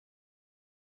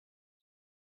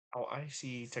How I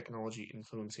see technology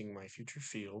influencing my future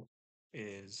field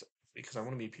is because I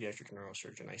want to be a pediatric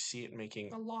neurosurgeon. I see it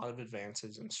making a lot of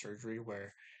advances in surgery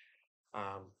where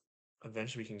um,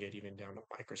 eventually we can get even down to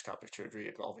microscopic surgery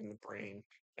involving the brain,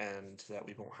 and that um,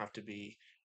 we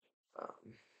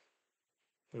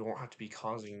won't have to be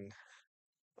causing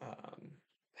um,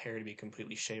 hair to be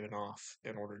completely shaven off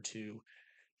in order to,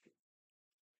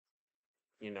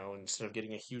 instead of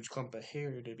getting a huge clump of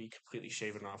hair to be completely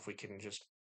shaven off, we can just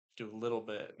do a little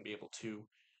bit and be able to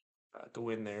go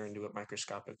in there and do it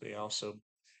microscopically. I also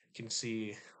can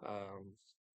see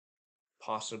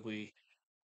possibly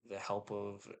the help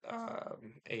of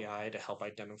AI to help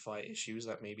identify issues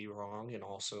that may be wrong, and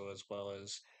also as well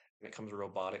as when it comes to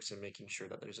robotics and making sure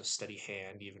that there's a steady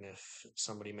hand, even if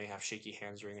somebody may have shaky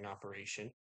hands during an operation,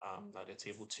 that it's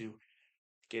able to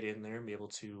get in there and be able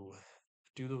to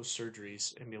do those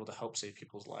surgeries and be able to help save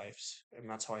people's lives. And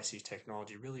that's how I see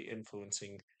technology really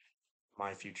influencing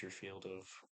my future field of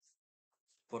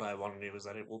what I want to do is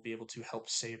that it will be able to help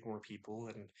save more people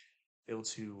and be able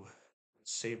to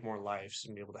save more lives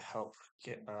and be able to help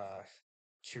get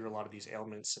cure a lot of these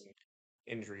ailments and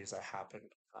injuries that happen.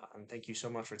 And thank you so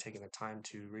much for taking the time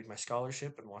to read my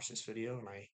scholarship and watch this video. And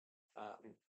I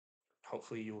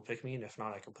hopefully you will pick me, and if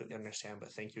not, I completely understand.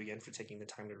 But thank you again for taking the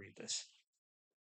time to read this.